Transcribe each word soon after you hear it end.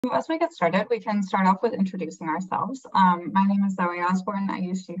As we get started, we can start off with introducing ourselves. My name is Zoe Osborne. I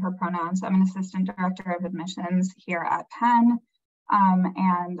use she, her pronouns. I'm an assistant director of admissions here at Penn,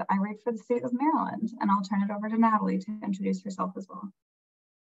 and I write for the state of Maryland. And I'll turn it over to Natalie to introduce herself as well.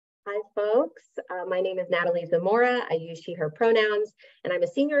 Hi, folks. My name is Natalie Zamora. I use she, her pronouns, and I'm a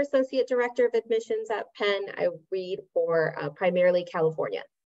senior associate director of admissions at Penn. I read for primarily California.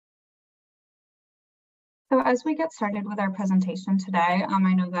 So as we get started with our presentation today,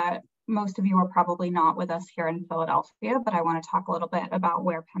 I know that most of you are probably not with us here in Philadelphia, but I want to talk a little bit about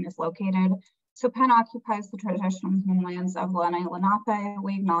where Penn is located. So Penn occupies the traditional homelands of Lenni Lenape.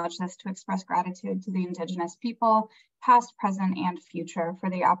 We acknowledge this to express gratitude to the Indigenous people, past, present, and future, for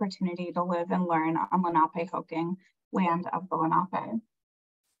the opportunity to live and learn on Lenape-Hoking, land of the Lenape.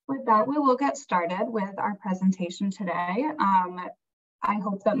 With that, we will get started with our presentation today. I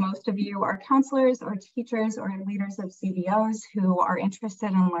hope that most of you are counselors or teachers or leaders of CBOs who are interested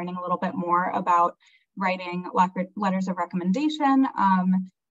in learning a little bit more about writing letters of recommendation.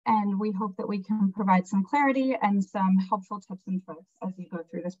 And we hope that we can provide some clarity and some helpful tips and tricks as you go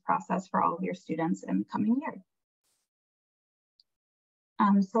through this process for all of your students in the coming year.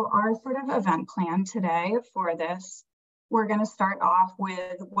 So our sort of event plan today for this, we're going to start off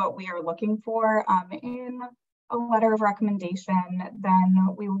with what we are looking for in a letter of recommendation.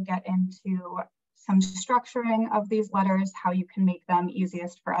 Then we will get into some structuring of these letters, how you can make them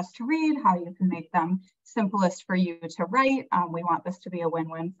easiest for us to read, how you can make them simplest for you to write. We want this to be a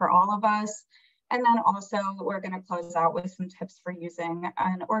win-win for all of us. And then also we're going to close out with some tips for using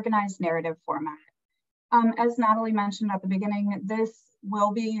an organized narrative format. As Natalie mentioned at the beginning, this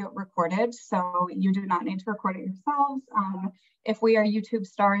will be recorded, so you do not need to record it yourselves. If we are YouTube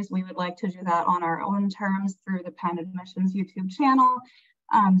stars, we would like to do that on our own terms through the Penn Admissions YouTube channel.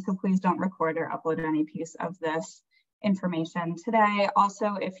 So please don't record or upload any piece of this information today.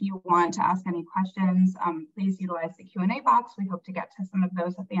 Also, if you want to ask any questions, please utilize the Q&A box. We hope to get to some of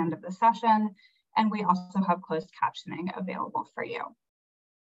those at the end of the session. And we also have closed captioning available for you.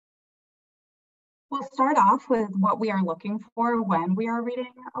 We'll start off with what we are looking for when we are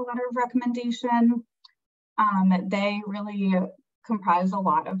reading a letter of recommendation. They really comprise a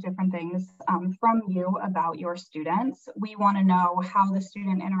lot of different things from you about your students. We want to know how the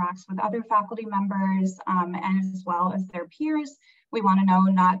student interacts with other faculty members and as well as their peers. We want to know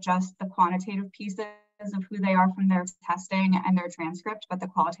not just the quantitative pieces of who they are from their testing and their transcript, but the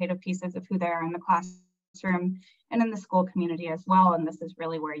qualitative pieces of who they are in the classroom and in the school community as well. And this is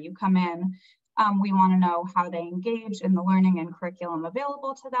really where you come in. We want to know how they engage in the learning and curriculum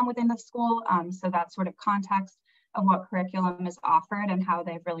available to them within the school. So that sort of context of what curriculum is offered and how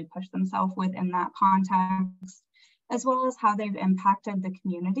they've really pushed themselves within that context, as well as how they've impacted the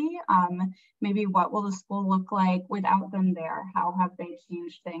community. Maybe what will the school look like without them there? How have they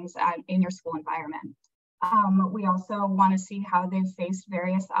changed things in your school environment? We also want to see how they've faced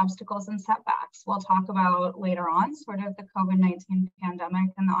various obstacles and setbacks. We'll talk about later on sort of the COVID-19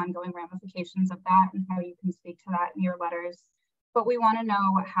 pandemic and the ongoing ramifications of that and how you can speak to that in your letters. But we want to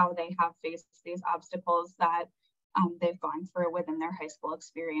know how they have faced these obstacles that they've gone through within their high school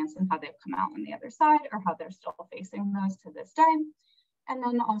experience and how they've come out on the other side or how they're still facing those to this day. And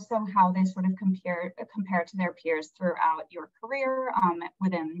then also how they sort of compare to their peers throughout your career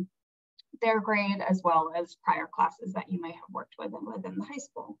within their grade, as well as prior classes that you may have worked with within the high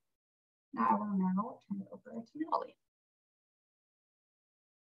school. Now I will now turn it over to Natalie.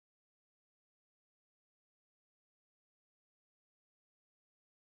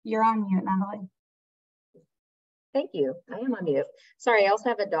 You're on mute, Natalie. Thank you. I am on mute. Sorry, I also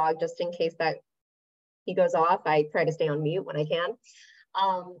have a dog just in case that he goes off. I try to stay on mute when I can.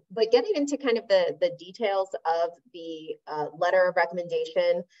 But getting into kind of the details of the letter of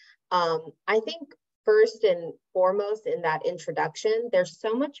recommendation, I think first and foremost in that introduction, there's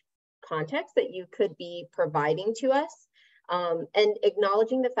so much context that you could be providing to us and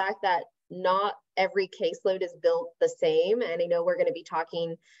acknowledging the fact that not every caseload is built the same. And I know we're going to be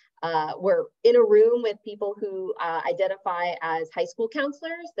talking, we're in a room with people who identify as high school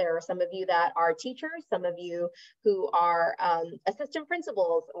counselors. There are some of you that are teachers, some of you who are assistant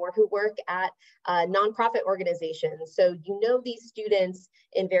principals or who work at nonprofit organizations. So you know these students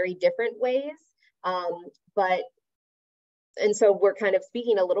in very different ways. And so we're kind of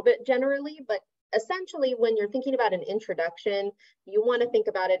speaking a little bit generally, but essentially when you're thinking about an introduction, you want to think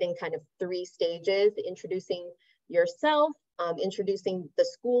about it in kind of 3 stages: introducing yourself, introducing the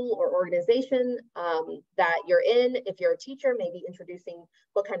school or organization that you're in. If you're a teacher, maybe introducing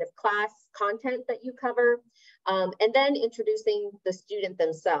what kind of class content that you cover, and then introducing the student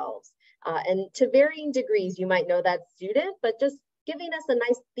themselves. And to varying degrees, you might know that student, but just giving us a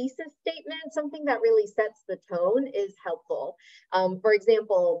nice thesis statement, something that really sets the tone, is helpful. For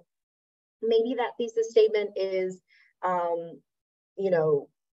example, maybe that thesis statement is, you know,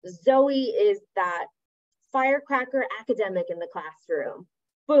 Zoe is that firecracker academic in the classroom.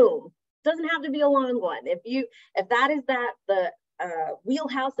 Boom. Doesn't have to be a long one. If that is the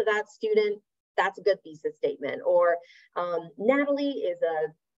wheelhouse of that student, that's a good thesis statement. Or Natalie is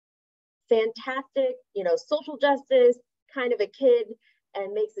a fantastic, you know, social justice kind of a kid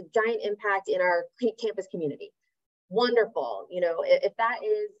and makes a giant impact in our campus community. Wonderful. You know, if that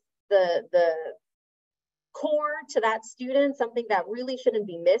is the core to that student, something that really shouldn't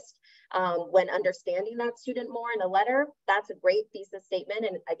be missed when understanding that student more in a letter, that's a great thesis statement.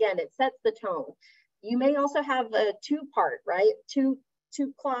 And again, it sets the tone. You may also have a two-part, right? Two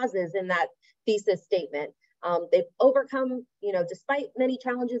clauses in that thesis statement. They've overcome, you know, despite many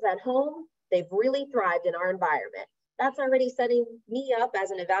challenges at home, they've really thrived in our environment. That's already setting me up as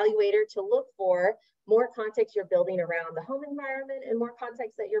an evaluator to look for more context you're building around the home environment and more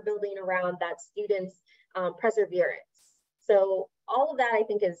context that you're building around that student's perseverance. So all of that I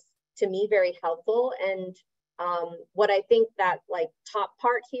think is, to me, very helpful. And what I think that like top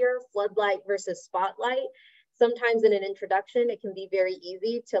part here, floodlight versus spotlight, sometimes in an introduction, it can be very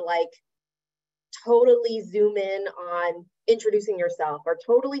easy to like totally zoom in on introducing yourself, or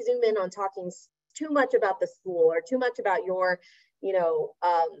totally zoom in on talking too much about the school, or too much about your, you know,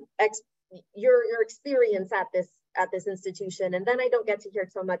 your experience at this institution, and then I don't get to hear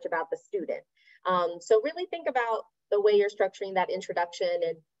so much about the student. So really think about the way you're structuring that introduction,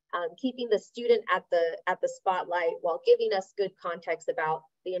 and keeping the student at the spotlight while giving us good context about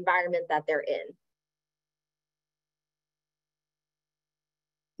the environment that they're in.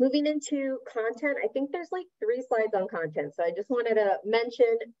 Moving into content, I think there's like 3 slides on content. So I just wanted to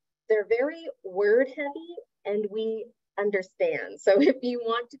mention they're very word heavy and we understand. So if you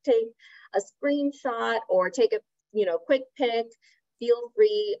want to take a screenshot or take a, you know, quick pic, feel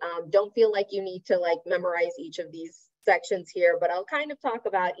free. Don't feel like you need to like memorize each of these sections here, but I'll kind of talk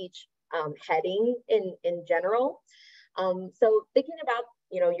about each heading in general. So thinking about,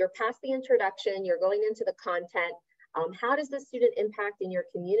 you know, you're past the introduction, you're going into the content. How does the student impact in your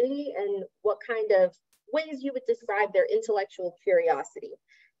community, and what kind of ways you would describe their intellectual curiosity?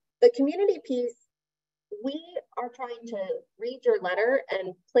 The community piece, we are trying to read your letter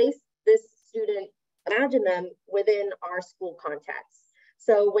and place this student, imagine them within our school context.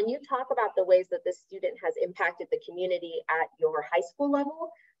 So when you talk about the ways that this student has impacted the community at your high school level,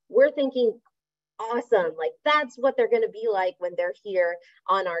 we're thinking, awesome, like that's what they're going to be like when they're here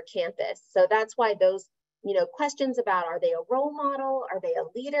on our campus. So that's why those, you know, questions about, are they a role model? Are they a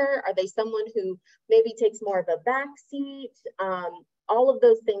leader? Are they someone who maybe takes more of a back seat? All of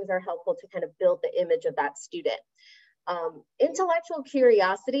those things are helpful to kind of build the image of that student. Intellectual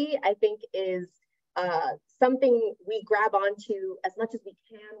curiosity, I think, is something we grab onto as much as we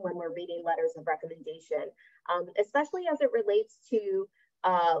can when we're reading letters of recommendation, especially as it relates to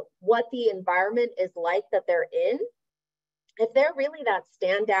what the environment is like that they're in. If they're really that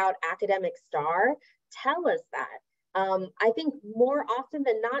standout academic star, tell us that. I think more often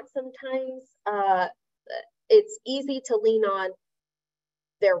than not, sometimes it's easy to lean on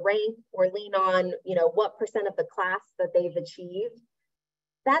their rank or lean on, you know, what % of the class that they've achieved.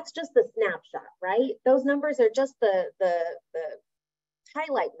 That's just the snapshot, right? Those numbers are just the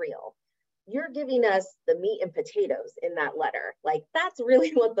highlight reel. You're giving us the meat and potatoes in that letter. Like that's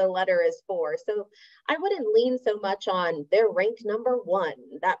really what the letter is for. So I wouldn't lean so much on their rank #1.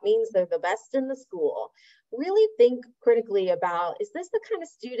 That means they're the best in the school. Really think critically about, is this the kind of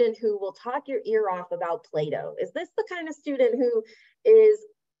student who will talk your ear off about Plato? Is this the kind of student who is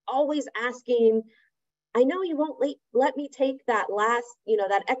always asking, I know you won't let me take that last, you know,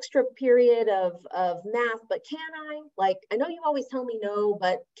 that extra period of math, but can I? Like, I know you always tell me no,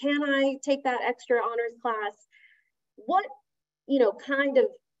 but can I take that extra honors class? What, you know, kind of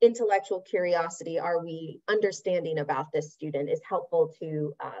intellectual curiosity are we understanding about this student is helpful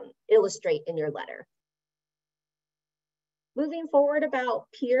to illustrate in your letter. Moving forward about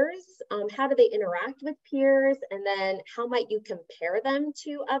peers, how do they interact with peers? And then how might you compare them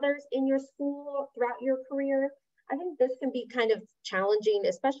to others in your school throughout your career? I think this can be kind of challenging,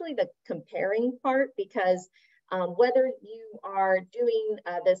 especially the comparing part, because whether you are doing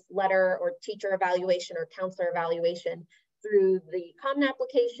this letter or teacher evaluation or counselor evaluation through the Common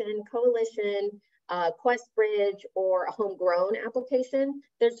Application, Coalition, QuestBridge, or a homegrown application,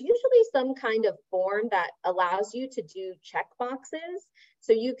 there's usually some kind of form that allows you to do check boxes.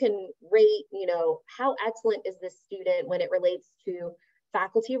 So you can rate, you know, how excellent is this student when it relates to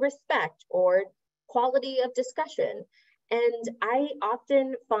faculty respect or quality of discussion. And I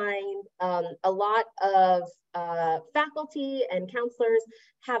often find a lot of faculty and counselors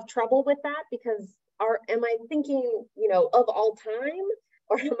have trouble with that because am I thinking, of all time,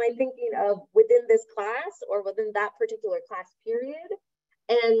 or am I thinking of within this class or within that particular class period?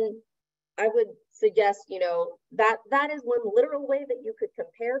 And I would suggest, that is one literal way that you could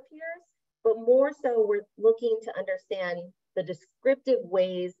compare peers, but more so we're looking to understand the descriptive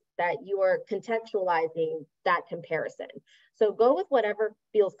ways that you are contextualizing that comparison. So go with whatever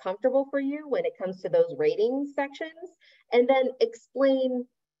feels comfortable for you when it comes to those rating sections, and then explain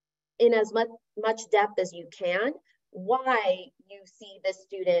in as much depth as you can why you see this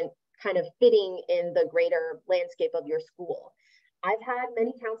student kind of fitting in the greater landscape of your school. I've had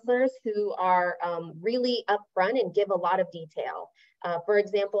many counselors who are really upfront and give a lot of detail. For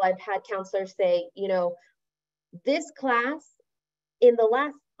example, I've had counselors say, this class, in the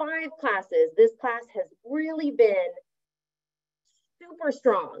last 5 classes, this class has really been super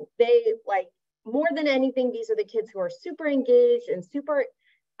strong. They, like, more than anything, these are the kids who are super engaged and super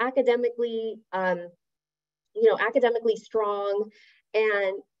academically, academically strong.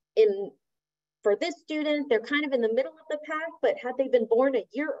 And for this student, they're kind of in the middle of the pack, but had they been born a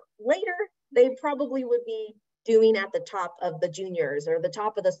year later, they probably would be doing at the top of the juniors or the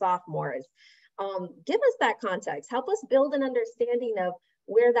top of the sophomores. Give us that context. Help us build an understanding of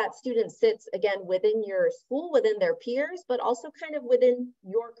where that student sits, again, within your school, within their peers, but also kind of within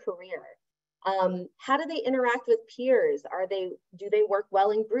your career. How do they interact with peers? Do they work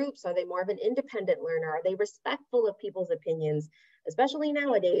well in groups? Are they more of an independent learner? Are they respectful of people's opinions? Especially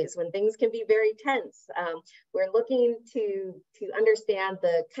nowadays when things can be very tense. We're looking to understand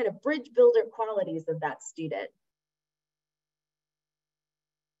the kind of bridge builder qualities of that student.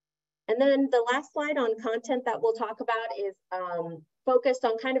 And then the last slide on content that we'll talk about is focused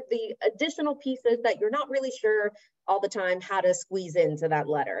on kind of the additional pieces that you're not really sure all the time how to squeeze into that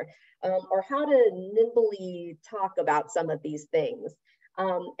letter, or how to nimbly talk about some of these things.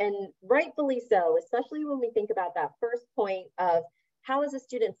 And rightfully so, especially when we think about that first point of how has a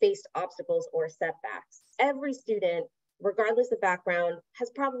student faced obstacles or setbacks. Every student, regardless of background,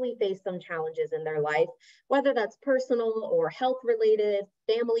 has probably faced some challenges in their life, whether that's personal or health related,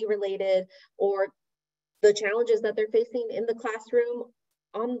 family related, or the challenges that they're facing in the classroom,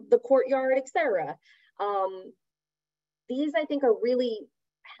 on the courtyard, etc. These, I think, are really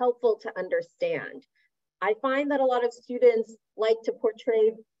helpful to understand. I find that a lot of students like to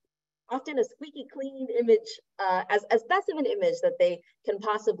portray often a squeaky clean image, as best of an image that they can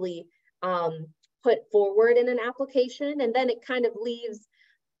possibly put forward in an application, and then it kind of leaves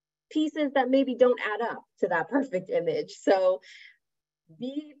pieces that maybe don't add up to that perfect image. So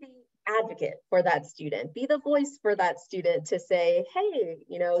be the advocate for that student, be the voice for that student to say, hey,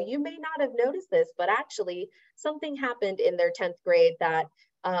 you may not have noticed this, but actually something happened in their 10th grade that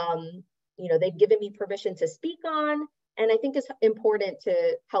they've given me permission to speak on, and I think it's important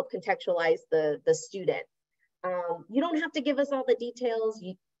to help contextualize the student. You don't have to give us all the details.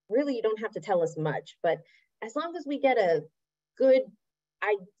 You don't have to tell us much, but as long as we get a good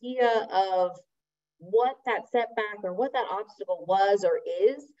idea of what that setback or what that obstacle was or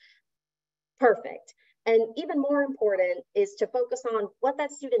is, perfect. And even more important is to focus on what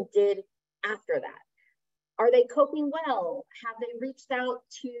that student did after that. Are they coping well? Have they reached out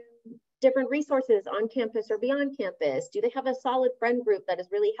to different resources on campus or beyond campus? Do they have a solid friend group that has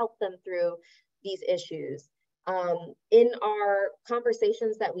really helped them through these issues? In our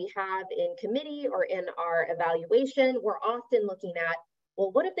conversations that we have in committee or in our evaluation, we're often looking at,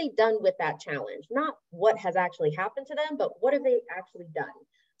 well, what have they done with that challenge? Not what has actually happened to them, but what have they actually done?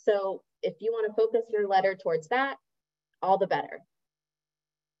 So if you want to focus your letter towards that, all the better.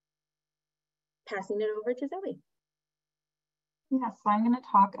 Passing it over to Zoe. Yes, so I'm going to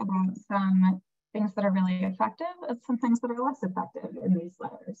talk about some things that are really effective and some things that are less effective in these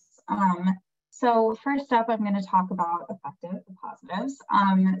letters. So first up, I'm going to talk about effective positives.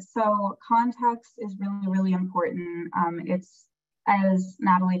 So context is really, really important. It's, as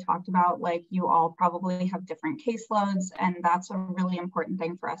Natalie talked about, like, you all probably have different caseloads, and that's a really important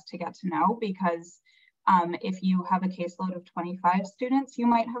thing for us to get to know, because if you have a caseload of 25 students, you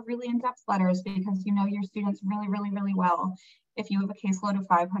might have really in-depth letters because you know your students really, really, really well. If you have a caseload of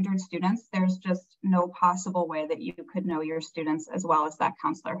 500 students, there's just no possible way that you could know your students as well as that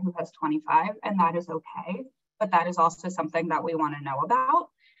counselor who has 25, and that is okay. But that is also something that we want to know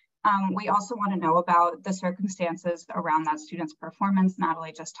about. We also want to know about the circumstances around that student's performance.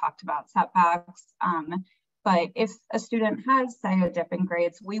 Natalie just talked about setbacks. But if a student has, say, a dip in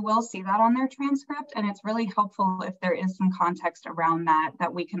grades, we will see that on their transcript, and it's really helpful if there is some context around that,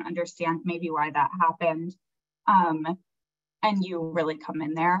 that we can understand maybe why that happened. and you really come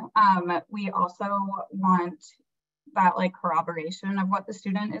in there. We also want that like corroboration of what the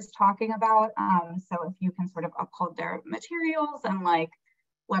student is talking about. So if you can sort of uphold their materials and like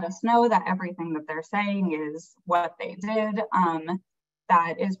let us know that everything that they're saying is what they did,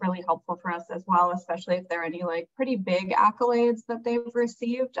 that is really helpful for us as well, especially if there are any like pretty big accolades that they've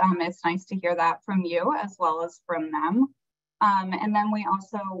received. It's nice to hear that from you as well as from them. And then we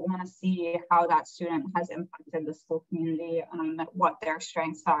also want to see how that student has impacted the school community, what their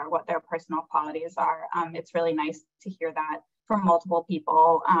strengths are, what their personal qualities are. It's really nice to hear that from multiple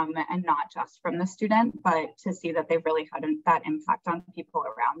people, and not just from the student, but to see that they've really had that impact on people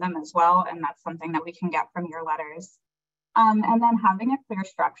around them as well. And that's something that we can get from your letters. And then having a clear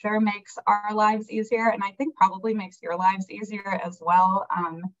structure makes our lives easier, and I think probably makes your lives easier as well.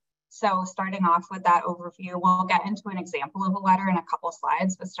 So starting off with that overview, we'll get into an example of a letter in a couple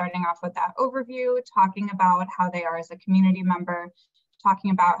slides, but starting off with that overview, talking about how they are as a community member,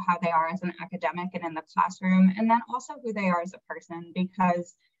 talking about how they are as an academic and in the classroom, and then also who they are as a person,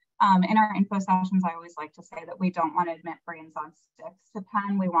 because in our info sessions, I always like to say that we don't want to admit brains on sticks to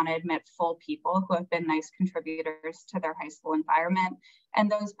Penn. We want to admit full people who have been nice contributors to their high school environment.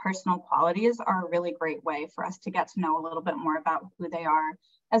 And those personal qualities are a really great way for us to get to know a little bit more about who they are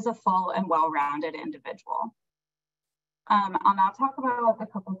as a full and well-rounded individual. I'll now talk about a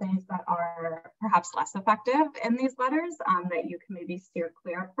couple things that are perhaps less effective in these letters that you can maybe steer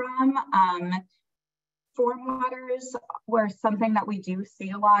clear from. Form letters were something that we do see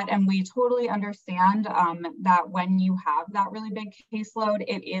a lot, and we totally understand that when you have that really big caseload,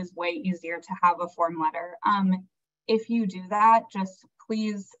 it is way easier to have a form letter. If you do that, just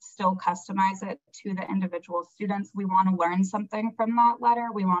please still customize it to the individual students. We want to learn something from that letter.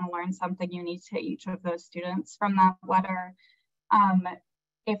 We want to learn something unique to each of those students from that letter.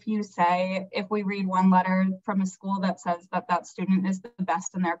 If we read one letter from a school that says that that student is the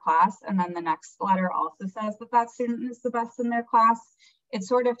best in their class, and then the next letter also says that that student is the best in their class, it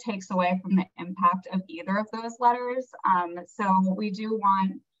sort of takes away from the impact of either of those letters. So we do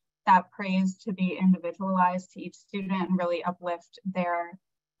want that praise to be individualized to each student and really uplift their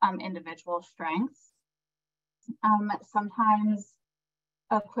individual strengths. Sometimes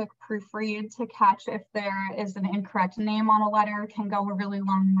a quick proofread to catch if there is an incorrect name on a letter can go a really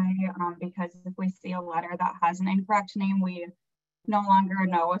long way, because if we see a letter that has an incorrect name, we no longer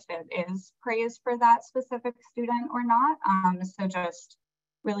know if it is praise for that specific student or not. So just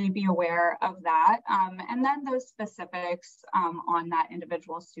really be aware of that. And then those specifics on that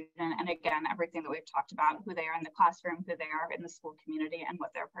individual student. And again, everything that we've talked about, who they are in the classroom, who they are in the school community, and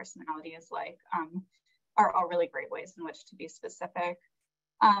what their personality is like, are all really great ways in which to be specific.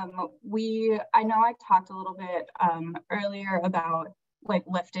 I know I talked a little bit earlier about like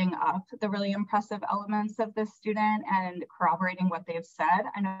lifting up the really impressive elements of this student and corroborating what they've said.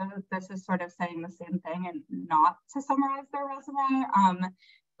 I know that this is sort of saying the same thing and not to summarize their resume,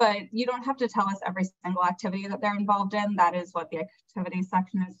 but you don't have to tell us every single activity that they're involved in. That is what the activity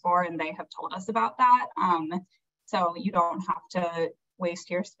section is for, and they have told us about that. So you don't have to waste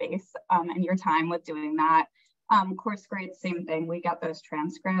your space and your time with doing that. Course grades, same thing. We get those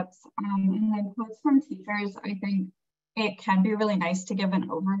transcripts. And then quotes from teachers, I think it can be really nice to give an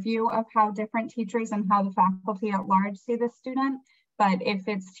overview of how different teachers and how the faculty at large see the student. But if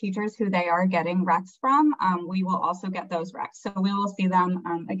it's teachers who they are getting recs from, we will also get those recs. So we will see them.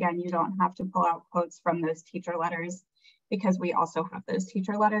 Again, you don't have to pull out quotes from those teacher letters because we also have those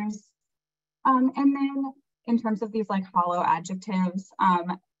teacher letters. And then in terms of these like hollow adjectives,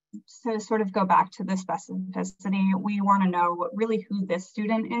 to sort of go back to the specificity, we want to know really who this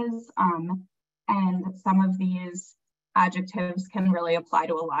student is. And some of these adjectives can really apply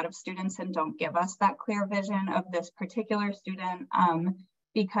to a lot of students and don't give us that clear vision of this particular student,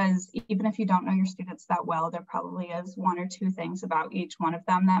 because even if you don't know your students that well, there probably is one or two things about each one of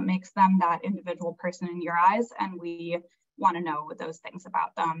them that makes them that individual person in your eyes, and we want to know those things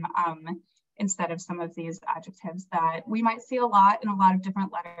about them, instead of some of these adjectives that we might see a lot in a lot of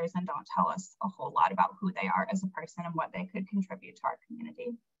different letters and don't tell us a whole lot about who they are as a person and what they could contribute to our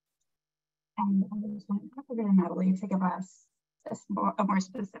community. And I just want to go to Natalie to give us a more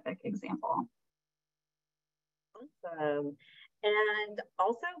specific example. Awesome. And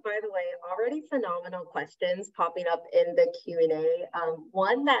also, by the way, already phenomenal questions popping up in the Q&A.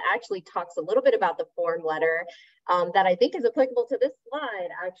 One that actually talks a little bit about the form letter that I think is applicable to this slide,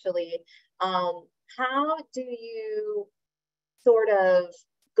 actually. How do you sort of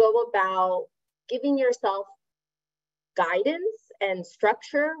go about giving yourself guidance and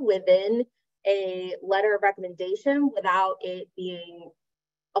structure within a letter of recommendation without it being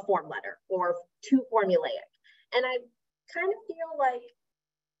a form letter or too formulaic? And I kind of feel like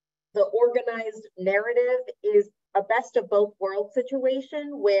the organized narrative is a best of both worlds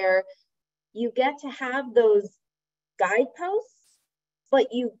situation where you get to have those guideposts, but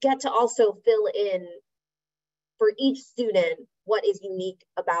you get to also fill in for each student what is unique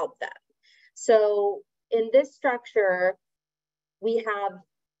about them. So in this structure, we have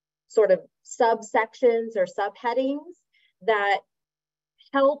sort of subsections or subheadings that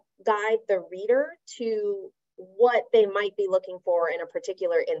help guide the reader to what they might be looking for in a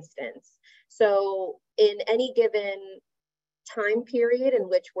particular instance. So in any given time period in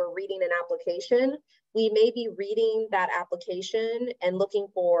which we're reading an application, we may be reading that application and looking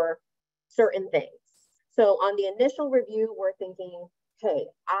for certain things. So on the initial review, we're thinking, hey,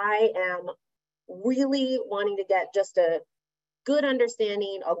 I am really wanting to get just a good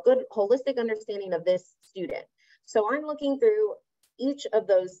understanding, a good holistic understanding of this student. So I'm looking through each of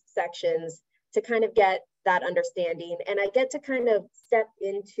those sections to kind of get that understanding. And I get to kind of step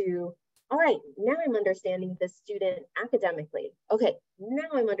into, all right, now I'm understanding the student academically. Okay, now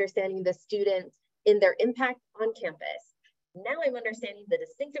I'm understanding the student in their impact on campus. Now I'm understanding the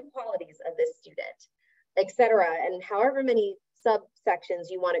distinctive qualities of this student, etc. And however many subsections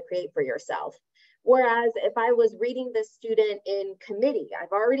you want to create for yourself. Whereas if I was reading this student in committee,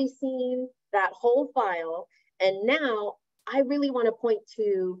 I've already seen that whole file, and now I really want to point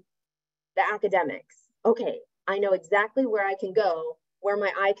to the academics. Okay, I know exactly where I can go, where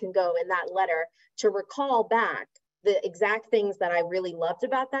my eye can go in that letter to recall back the exact things that I really loved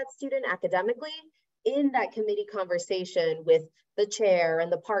about that student academically in that committee conversation with the chair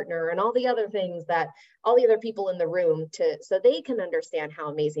and the partner and all the other things that all the other people in the room so they can understand how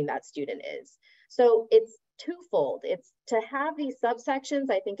amazing that student is. So it's twofold. It's to have these subsections,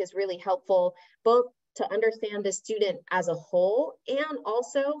 I think, is really helpful, both to understand the student as a whole and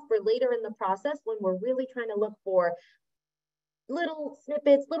also for later in the process when we're really trying to look for little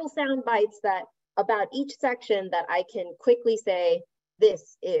snippets, little sound bites that about each section that I can quickly say,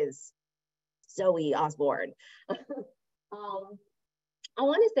 this is Zoe Osborne. I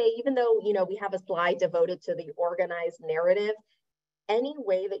want to say, even though, you know, we have a slide devoted to the organized narrative, any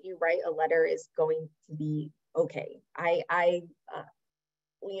way that you write a letter is going to be okay.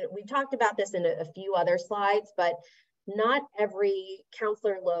 We talked about this in a few other slides, but not every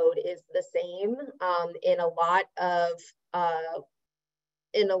counselor load is the same. In a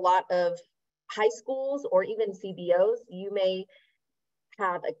lot of high schools or even CBOs, you may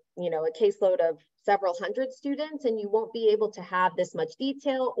have a caseload of several hundred students and you won't be able to have this much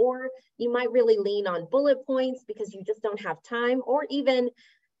detail, or you might really lean on bullet points because you just don't have time, or even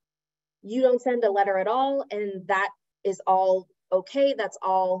you don't send a letter at all, and that is all okay. That's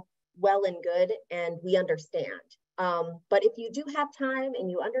all well and good, and we understand. But if you do have time and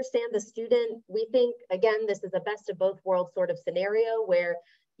you understand the student, we think, again, this is a best of both worlds sort of scenario where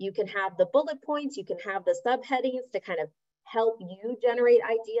you can have the bullet points, you can have the subheadings to kind of help you generate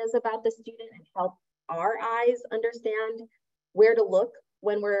ideas about the student and help our eyes understand where to look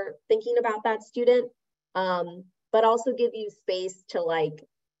when we're thinking about that student, but also give you space to like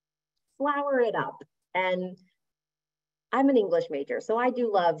flower it up. And I'm an English major, so I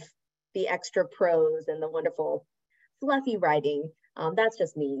do love the extra prose and the wonderful fluffy writing. That's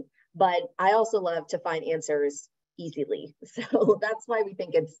just me, but I also love to find answers easily. So that's why we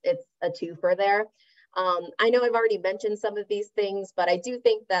think it's a twofer there. I know I've already mentioned some of these things, but I do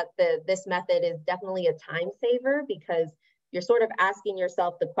think that this method is definitely a time saver because you're sort of asking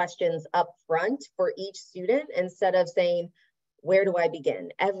yourself the questions up front for each student instead of saying, where do I begin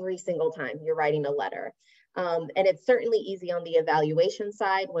every single time you're writing a letter? And it's certainly easy on the evaluation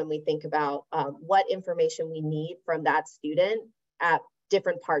side when we think about what information we need from that student at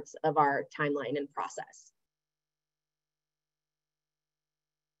different parts of our timeline and process.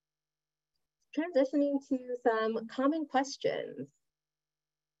 Transitioning to some common questions.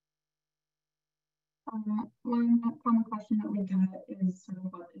 One common question that we get is sort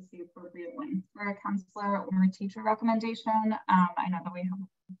of what is the appropriate length for a counselor or a teacher recommendation? I know that we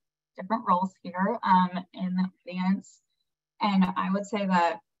have different roles here in the audience, and I would say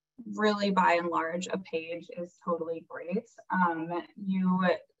that really by and large a page is totally great.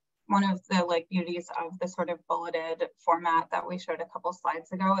 One of the beauties of the sort of bulleted format that we showed a couple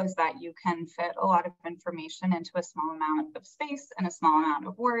slides ago is that you can fit a lot of information into a small amount of space and a small amount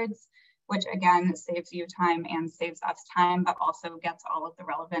of words, which again saves you time and saves us time, but also gets all of the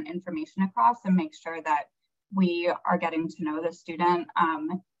relevant information across and makes sure that we are getting to know the student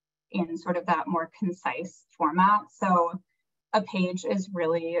in sort of that more concise format. So a page is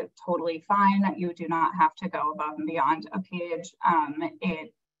really totally fine. You do not have to go above and beyond a page.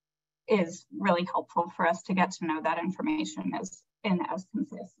 is really helpful for us to get to know that information in as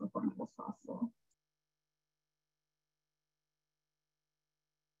concise a form as possible.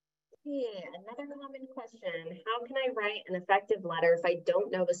 Yeah, another common question: how can I write an effective letter if I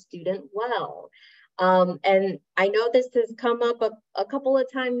don't know a student well? And I know this has come up a couple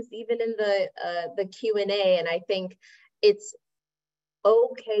of times, even in the Q&A, and I think it's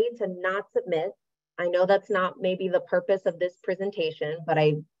okay to not submit. I know that's not maybe the purpose of this presentation, but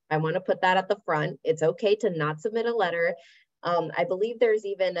I want to put that at the front. It's okay to not submit a letter. I believe there's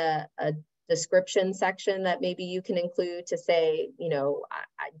even a description section that maybe you can include to say, you know,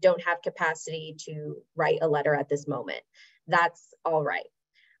 I don't have capacity to write a letter at this moment. That's all right.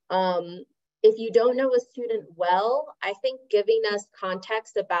 If you don't know a student well, I think giving us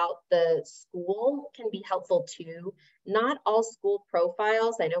context about the school can be helpful too. Not all school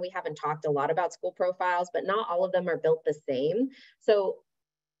profiles, I know we haven't talked a lot about school profiles, but not all of them are built the same. So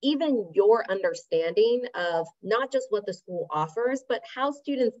even your understanding of not just what the school offers, but how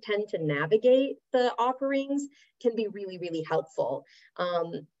students tend to navigate the offerings can be really, really helpful.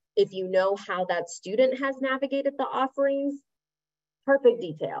 If you know how that student has navigated the offerings, perfect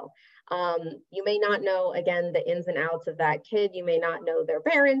detail. You may not know, again, the ins and outs of that kid. You may not know their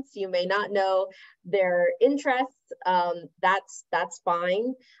parents. You may not know their interests. That's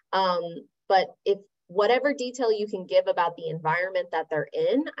fine. But if whatever detail you can give about the environment that they're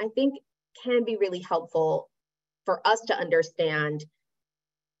in, I think can be really helpful for us to understand,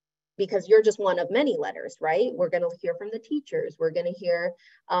 because you're just one of many letters, right? We're going to hear from the teachers. We're going to hear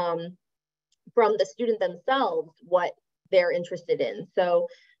from the student themselves what they're interested in. So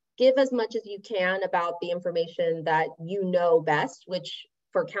give as much as you can about the information that you know best, which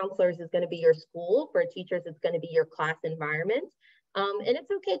for counselors is going to be your school, for teachers it's going to be your class environment. And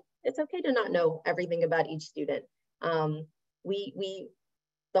it's okay to not know everything about each student. The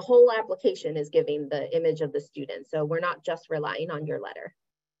whole application is giving the image of the student, so we're not just relying on your letter.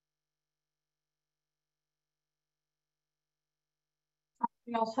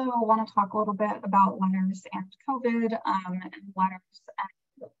 We also want to talk a little bit about letters and COVID, and letters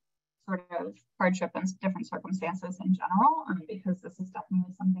and sort of hardship and different circumstances in general, because this is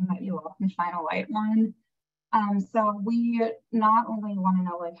definitely something that you all can shine a light on. So we not only want to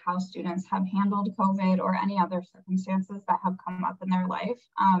know like how students have handled COVID or any other circumstances that have come up in their life,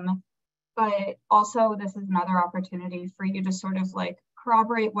 but also this is another opportunity for you to sort of like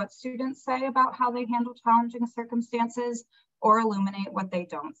corroborate what students say about how they handle challenging circumstances, or illuminate what they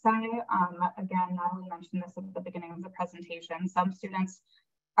don't say. Again, Natalie mentioned this at the beginning of the presentation. Some students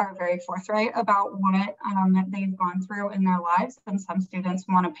are very forthright about what they've gone through in their lives, and some students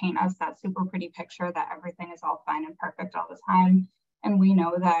want to paint us that super pretty picture that everything is all fine and perfect all the time. And we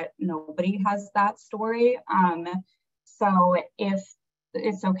know that nobody has that story. So if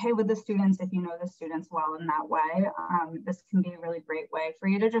it's okay with the students, if you know the students well in that way, this can be a really great way for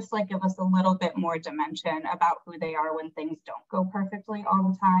you to just like give us a little bit more dimension about who they are when things don't go perfectly all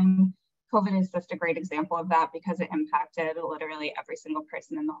the time. COVID is just a great example of that because it impacted literally every single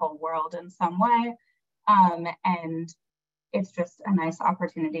person in the whole world in some way. And it's just a nice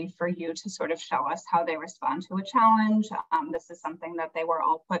opportunity for you to sort of show us how they respond to a challenge. This is something that they were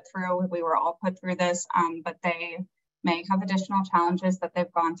all put through. We were all put through this, but they may have additional challenges that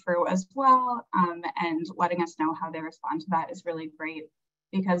they've gone through as well. And letting us know how they respond to that is really great,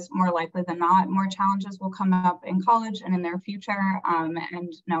 because more likely than not, more challenges will come up in college and in their future. And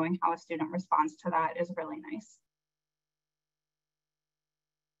knowing how a student responds to that is really nice.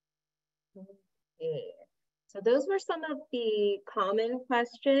 Okay. So those were some of the common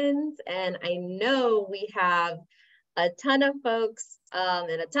questions. And I know we have a ton of folks and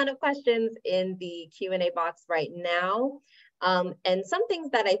a ton of questions in the Q&A box right now. And some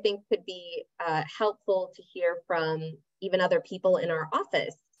things that I think could be helpful to hear from even other people in our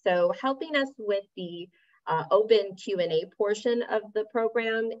office. So helping us with the open Q&A portion of the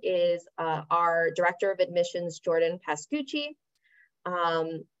program is our Director of Admissions, Jordan Pascucci,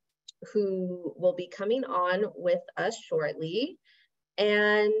 who will be coming on with us shortly.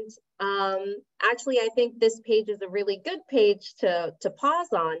 And actually, I think this page is a really good page to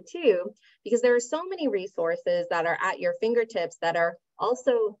pause on too, because there are so many resources that are at your fingertips that are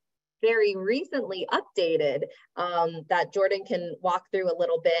also very recently updated, that Jordan can walk through a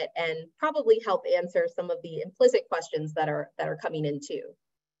little bit and probably help answer some of the implicit questions that are coming in too.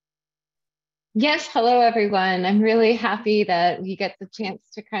 Yes, hello everyone. I'm really happy that we get the chance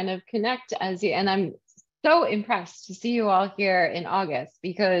to kind of connect and I'm so impressed to see you all here in August,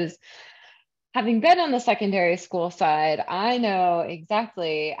 because Having been on the secondary school side, I know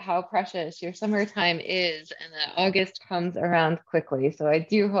exactly how precious your summertime is and that August comes around quickly. So I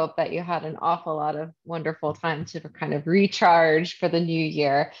do hope that you had an awful lot of wonderful time to kind of recharge for the new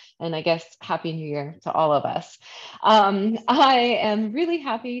year. And I guess Happy New Year to all of us. I am really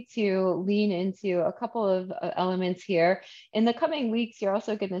happy to lean into a couple of elements here. In the coming weeks, you're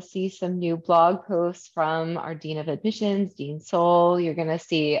also going to see some new blog posts from our Dean of Admissions, Dean Soul. You're going to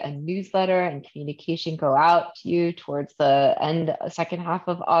see a newsletter and communication go out to you towards the second half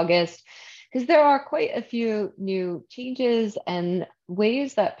of August, because there are quite a few new changes and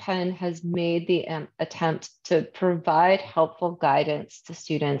ways that Penn has made the attempt to provide helpful guidance to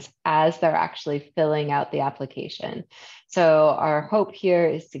students as they're actually filling out the application. So our hope here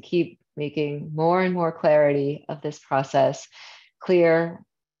is to keep making more and more clarity of this process, clear,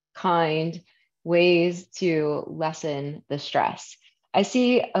 kind ways to lessen the stress. I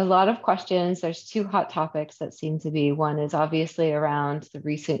see a lot of questions. There's two hot topics that seem to be. One is obviously around the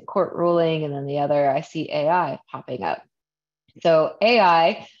recent court ruling, and then the other, I see AI popping up. So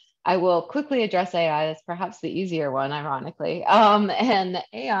AI, I will quickly address AI. That's perhaps the easier one, ironically. And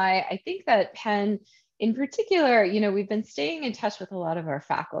AI, I think that Penn, in particular, we've been staying in touch with a lot of our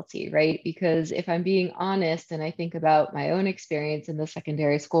faculty, right? Because if I'm being honest, and I think about my own experience in the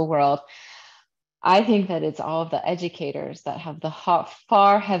secondary school world, I think that it's all of the educators that have the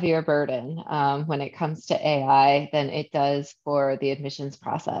far heavier burden when it comes to AI than it does for the admissions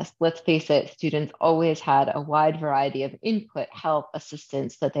process. Let's face it, students always had a wide variety of input, help,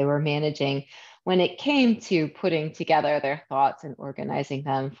 assistance that they were managing when it came to putting together their thoughts and organizing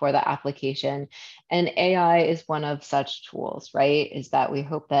them for the application. And AI is one of such tools, right? Is that we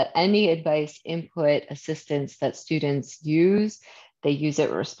hope that any advice, input, assistance that students use, they use it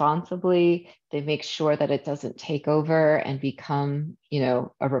responsibly. They make sure that it doesn't take over and become,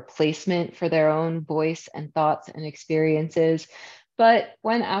 a replacement for their own voice and thoughts and experiences. But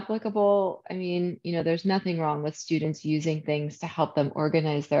when applicable, there's nothing wrong with students using things to help them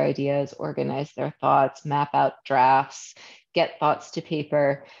organize their ideas, organize their thoughts, map out drafts, get thoughts to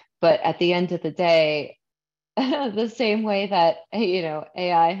paper. But at the end of the day, the same way that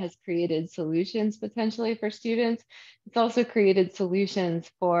AI has created solutions potentially for students, it's also created solutions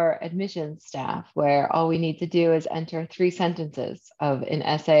for admissions staff, where all we need to do is enter 3 sentences of an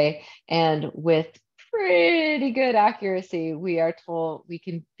essay, and with pretty good accuracy, we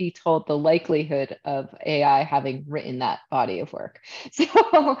can be told the likelihood of AI having written that body of work.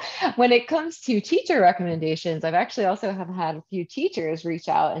 So when it comes to teacher recommendations, I've actually also have had a few teachers reach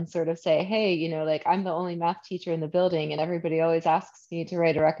out and sort of say, hey, I'm the only math teacher in the building and everybody always asks me to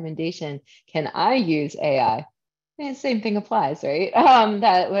write a recommendation. Can I use AI? And same thing applies, right?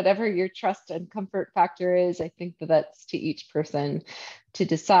 That whatever your trust and comfort factor is, I think that's to each person to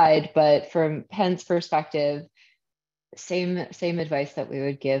decide. But from Penn's perspective, same advice that we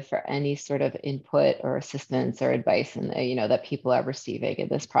would give for any sort of input or assistance or advice and that people are receiving in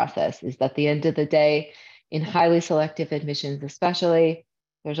this process is that at the end of the day, in highly selective admissions especially,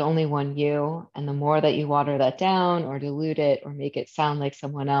 there's only one you, and the more that you water that down or dilute it or make it sound like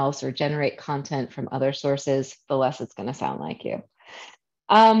someone else or generate content from other sources, the less it's going to sound like you.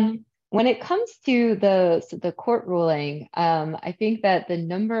 When it comes to the court ruling, I think that the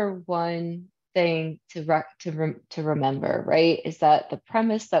number one thing to remember, right, is that the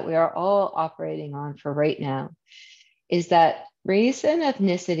premise that we are all operating on for right now is that race and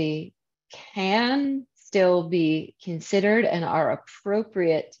ethnicity can still be considered and are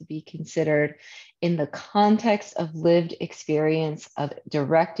appropriate to be considered in the context of lived experience, of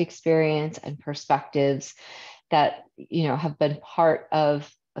direct experience and perspectives that have been part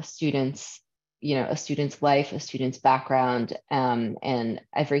of a student's life, a student's background, and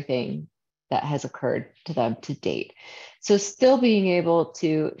everything that has occurred to them to date. So still being able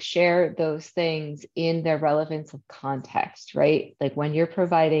to share those things in their relevance of context, right? Like when you're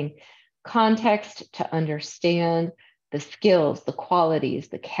providing context to understand the skills, the qualities,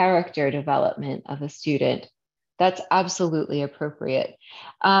 the character development of a student, that's absolutely appropriate.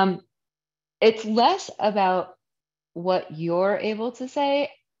 It's less about what you're able to say,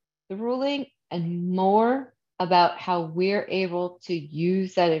 the ruling, and more about how we're able to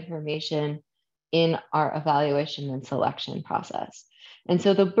use that information in our evaluation and selection process. And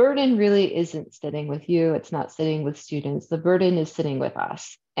so the burden really isn't sitting with you. It's not sitting with students. The burden is sitting with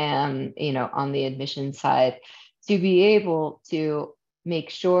us and, on the admission side, to be able to make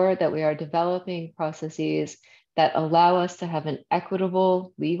sure that we are developing processes that allow us to have an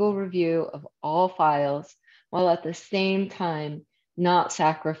equitable legal review of all files, while at the same time not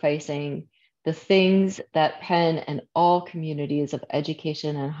sacrificing the things that Penn and all communities of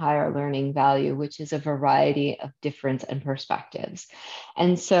education and higher learning value, which is a variety of difference and perspectives.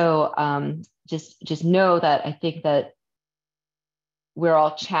 And so just know that I think that we're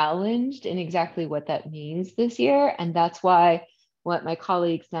all challenged in exactly what that means this year. And that's why what my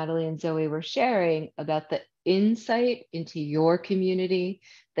colleagues Natalie and Zoe were sharing about the insight into your community,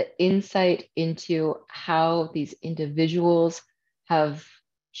 the insight into how these individuals have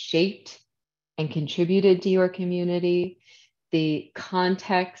shaped and contributed to your community, the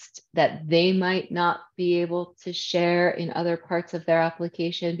context that they might not be able to share in other parts of their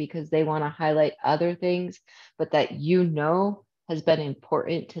application because they want to highlight other things, but that you know has been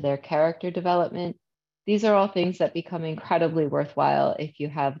important to their character development. These are all things that become incredibly worthwhile if you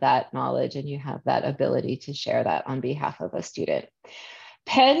have that knowledge and you have that ability to share that on behalf of a student.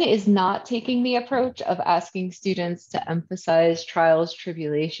 Penn is not taking the approach of asking students to emphasize trials,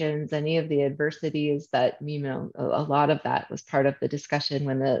 tribulations, any of the adversities that, you know, a lot of that was part of the discussion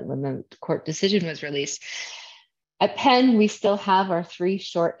when the court decision was released. At Penn, we still have our 3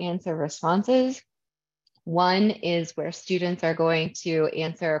 short answer responses. One is where students are going to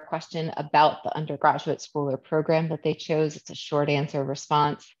answer a question about the undergraduate school or program that they chose. It's a short answer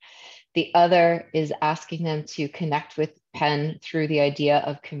response. The other is asking them to connect with Penn through the idea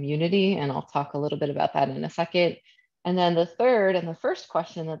of community, and I'll talk a little bit about that in a second. And then the third and the first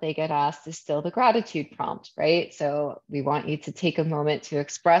question that they get asked is still the gratitude prompt, right? So we want you to take a moment to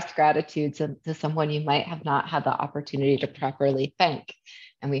express gratitude to someone you might have not had the opportunity to properly thank,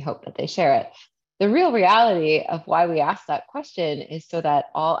 and we hope that they share it. The real reality of why we ask that question is so that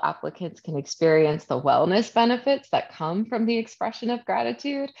all applicants can experience the wellness benefits that come from the expression of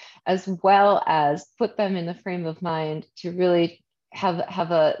gratitude, as well as put them in the frame of mind to really have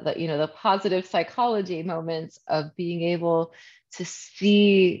the positive psychology moments of being able to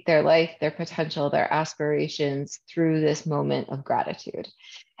see their life, their potential, their aspirations through this moment of gratitude.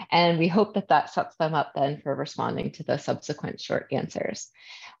 And we hope that that sets them up then for responding to the subsequent short answers.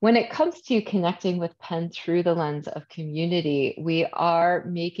 When it comes to connecting with Penn through the lens of community, we've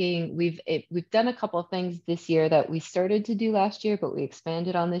done a couple of things this year that we started to do last year, but we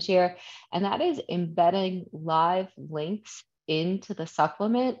expanded on this year. And that is embedding live links into the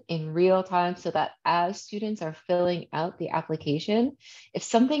supplement in real time so that as students are filling out the application, if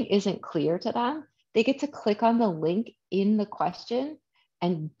something isn't clear to them, they get to click on the link in the question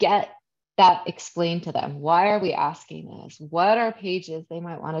and get that explained to them. Why are we asking this? What are pages they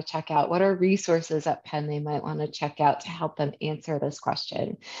might want to check out? What are resources at Penn they might want to check out to help them answer this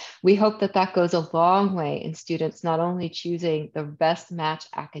question? We hope that that goes a long way in students not only choosing the best match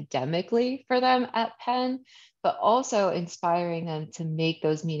academically for them at Penn, but also inspiring them to make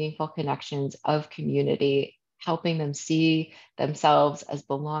those meaningful connections of community, helping them see themselves as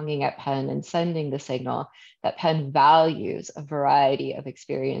belonging at Penn and sending the signal that Penn values a variety of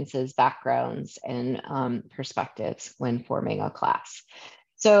experiences, backgrounds, and perspectives when forming a class.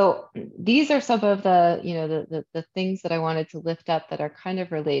 So these are some of the things that I wanted to lift up that are kind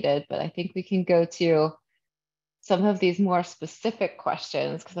of related, but I think we can go to some of these more specific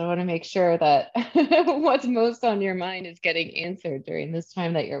questions because I want to make sure that what's most on your mind is getting answered during this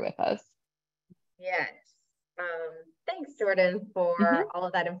time that you're with us. Yes. Thanks, Jordan, for all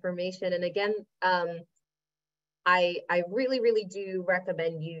of that information. And again, I really, really do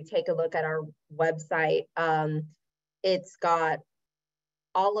recommend you take a look at our website. It's got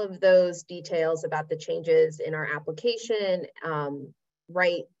all of those details about the changes in our application,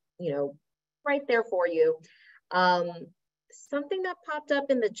 right there for you. Something that popped up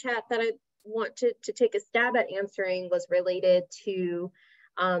in the chat that I want to take a stab at answering was related to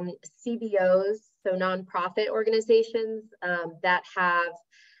CBOs, so nonprofit organizations that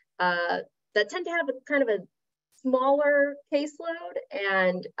tend to have a kind of a smaller caseload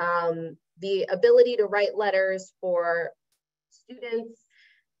and the ability to write letters for students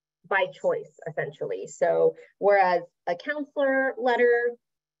by choice, essentially. So whereas a counselor letter,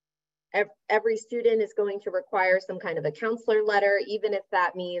 every student is going to require some kind of a counselor letter, even if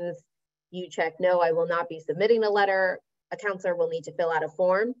that means you check, no, I will not be submitting a letter. A counselor will need to fill out a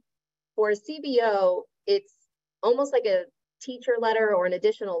form. For a CBO, it's almost like a teacher letter or an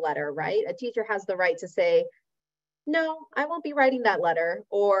additional letter, right? A teacher has the right to say, no, I won't be writing that letter,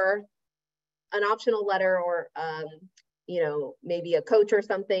 or an optional letter, or maybe a coach or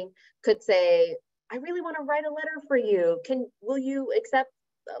something could say, I really want to write a letter for you. Will you accept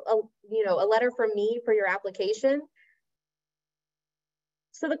a letter from me for your application?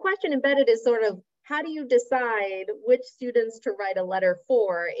 So the question embedded is sort of, how do you decide which students to write a letter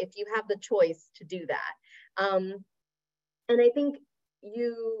for if you have the choice to do that? And I think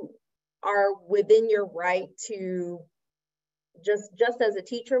are within your right to, just as a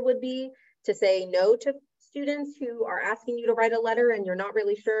teacher would be, to say no to students who are asking you to write a letter and you're not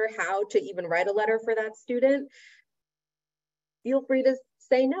really sure how to even write a letter for that student. Feel free to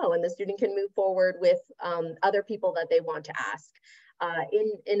say no, and the student can move forward with other people that they want to ask.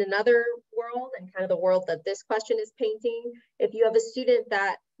 In another world, and kind of the world that this question is painting, if you have a student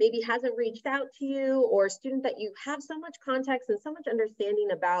that maybe hasn't reached out to you, or a student that you have so much context and so much understanding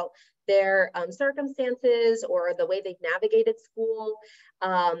about their circumstances or the way they've navigated school,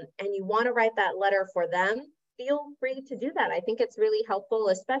 and you want to write that letter for them, feel free to do that. I think it's really helpful,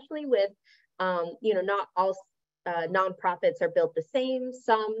 especially with, you know, not all nonprofits are built the same.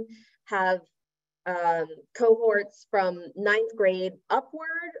 Some have cohorts from 9th grade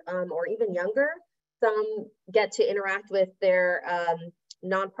upward, or even younger. Some get to interact with their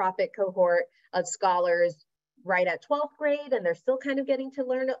nonprofit cohort of scholars right at 12th grade, and they're still kind of getting to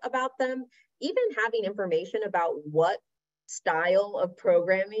learn about them. Even having information about what style of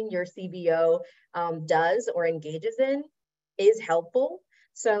programming your CBO does or engages in is helpful.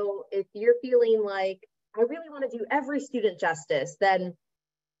 So if you're feeling like, I really want to do every student justice, then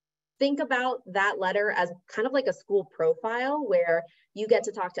think about that letter as kind of like a school profile, where you get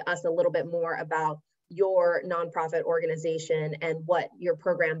to talk to us a little bit more about your nonprofit organization and what your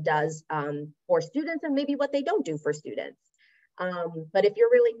program does for students, and maybe what they don't do for students. But if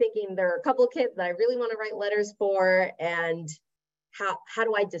you're really thinking, there are a couple of kids that I really want to write letters for, and how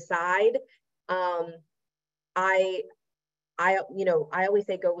do I decide? I always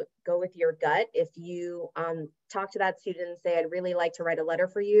say go with your gut. If you talk to that student and say, I'd really like to write a letter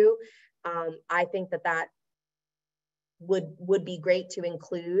for you, I think that would be great to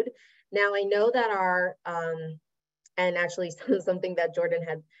include. Now, I know that our, and actually something that Jordan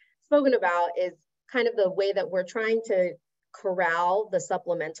had spoken about, is kind of the way that we're trying to corral the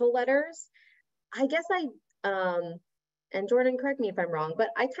supplemental letters. I guess and Jordan, correct me if I'm wrong, but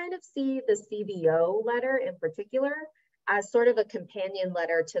I kind of see the CBO letter in particular as sort of a companion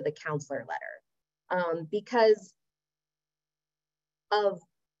letter to the counselor letter, because of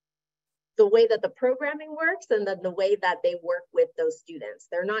the way that the programming works, and then the way that they work with those students.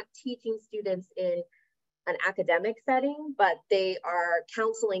 They're not teaching students in an academic setting, but they are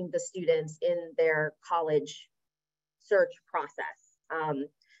counseling the students in their college search process.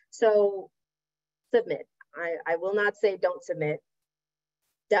 So submit. I will not say don't submit.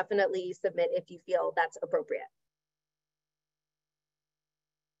 Definitely submit if you feel that's appropriate.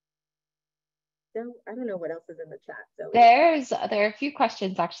 I don't know what else is in the chat. So there are a few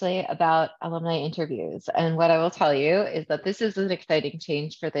questions actually about alumni interviews, and what I will tell you is that this is an exciting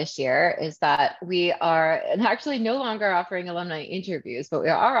change for this year, is that we are actually no longer offering alumni interviews, but we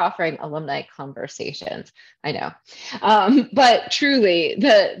are offering alumni conversations. I know, but truly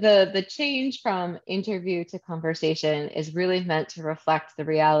the change from interview to conversation is really meant to reflect the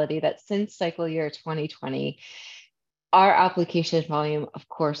reality that since cycle year 2020, our application volume, of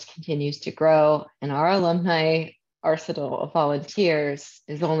course, continues to grow, and our alumni arsenal of volunteers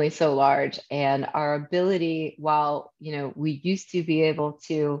is only so large. And our ability, while we used to be able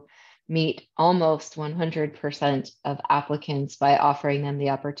to meet almost 100% of applicants by offering them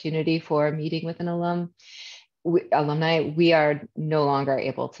the opportunity for a meeting with an alumni, we are no longer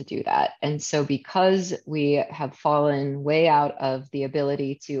able to do that. And so because we have fallen way out of the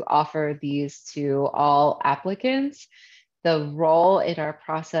ability to offer these to all applicants, the role in our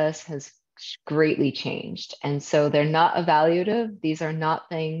process has greatly changed. And so they're not evaluative. These are not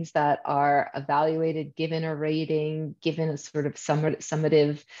things that are evaluated, given a rating, given a sort of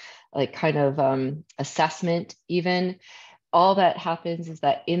summative, like kind of assessment even. All that happens is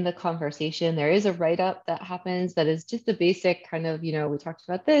that in the conversation, there is a write-up that happens that is just a basic kind of, we talked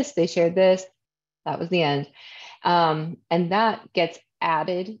about this, they shared this, that was the end. And that gets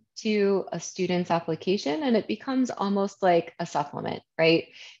added to a student's application, and it becomes almost like a supplement, right?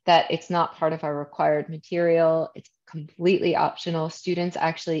 That it's not part of our required material. It's completely optional. Students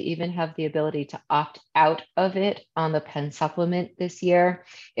actually even have the ability to opt out of it on the Penn supplement this year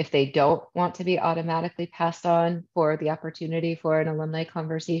if they don't want to be automatically passed on for the opportunity for an alumni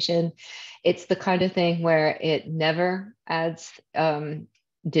conversation. It's the kind of thing where it never adds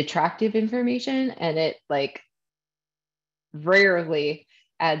detractive information, and it rarely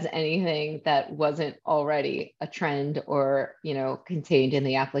adds anything that wasn't already a trend or contained in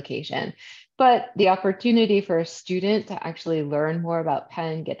the application. But the opportunity for a student to actually learn more about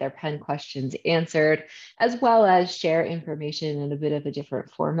Penn, get their Penn questions answered, as well as share information in a bit of a different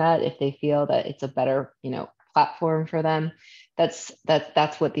format if they feel that it's a better platform for them. That's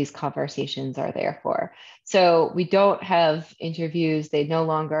what these conversations are there for. So we don't have interviews. They no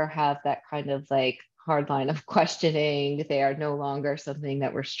longer have that kind of like hard line of questioning. They are no longer something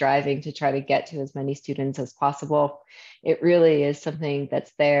that we're striving to try to get to as many students as possible. It really is something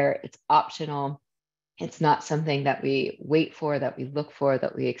that's there. It's optional. It's not something that we wait for, that we look for,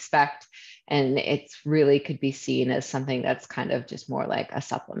 that we expect. And it's really could be seen as something that's kind of just more like a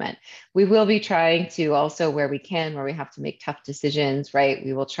supplement. We will be trying to also, where we can, where we have to make tough decisions, right?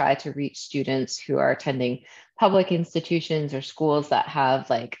 We will try to reach students who are attending public institutions or schools that have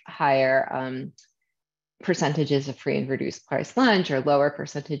like higher percentages of free and reduced price lunch, or lower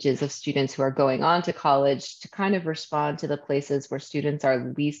percentages of students who are going on to college, to kind of respond to the places where students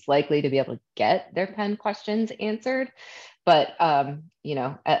are least likely to be able to get their Penn questions answered. But you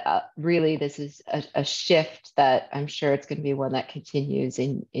know, really, this is a shift that I'm sure it's going to be one that continues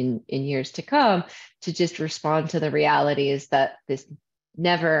in years to come, to just respond to the realities that this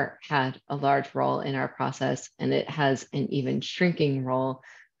never had a large role in our process, and it has an even shrinking role,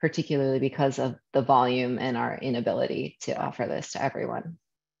 particularly because of the volume and our inability to offer this to everyone.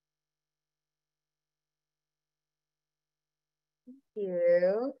 Thank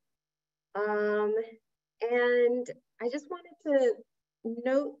you. And I just wanted to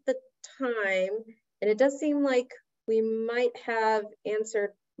note the time, and it does seem like we might have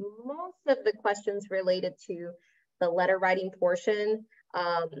answered most of the questions related to the letter writing portion.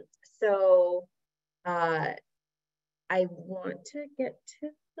 So I want to get to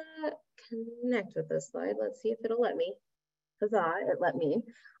the connect with this slide. Let's see if it'll let me. Huzzah, it let me.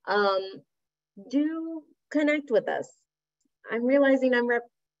 Do connect with us. I'm realizing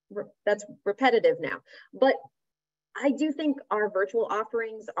that's repetitive now, but I do think our virtual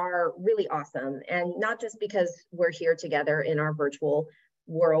offerings are really awesome. And not just because we're here together in our virtual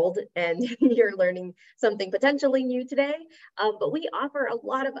world and you're learning something potentially new today, but we offer a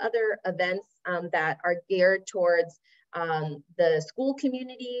lot of other events that are geared towards the school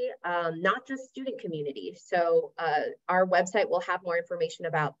community, not just student community. So our website will have more information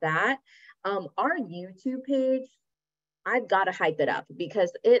about that. Our YouTube page, I've got to hype it up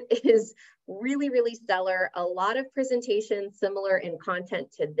because it is really, really stellar. A lot of presentations similar in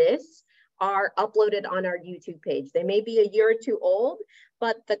content to this are uploaded on our YouTube page. They may be a year or two old,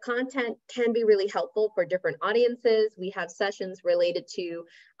 but the content can be really helpful for different audiences. We have sessions related to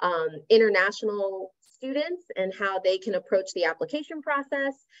international students and how they can approach the application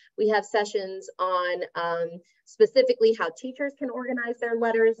process. We have sessions on specifically how teachers can organize their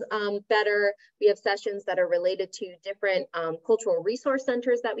letters better. We have sessions that are related to different cultural resource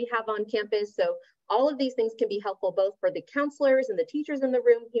centers that we have on campus. So all of these things can be helpful both for the counselors and the teachers in the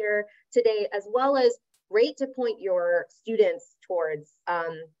room here today, as well as great to point your students towards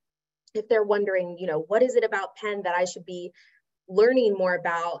if they're wondering, you know, what is it about Penn that I should be learning more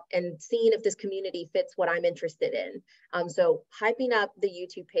about and seeing if this community fits what I'm interested in. So hyping up the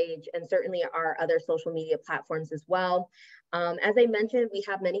YouTube page and certainly our other social media platforms as well. As I mentioned, we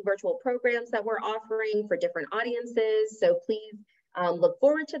have many virtual programs that we're offering for different audiences. So please look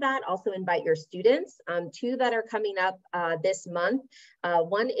forward to that. Also invite your students. Two that are coming up this month.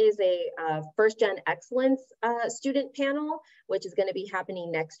 One is a First Gen Excellence student panel, which is going to be happening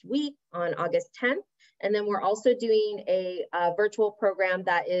next week on August 10th. And then we're also doing a virtual program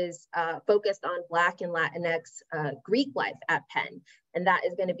that is focused on Black and Latinx Greek life at Penn. And that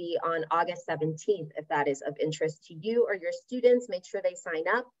is going to be on August 17th. If that is of interest to you or your students, make sure they sign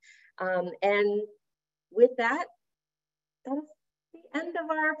up. And with that, that is the end of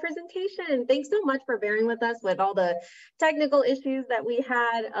our presentation. Thanks so much for bearing with us with all the technical issues that we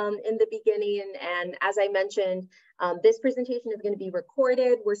had in the beginning. And as I mentioned, this presentation is going to be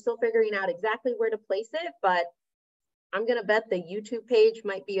recorded. We're still figuring out exactly where to place it, but I'm going to bet the YouTube page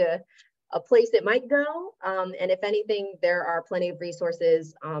might be a place it might go. And if anything, there are plenty of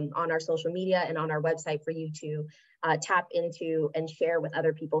resources on our social media and on our website for you to tap into and share with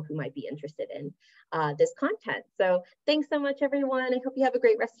other people who might be interested in this content. So thanks so much, everyone. I hope you have a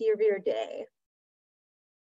great rest of your day.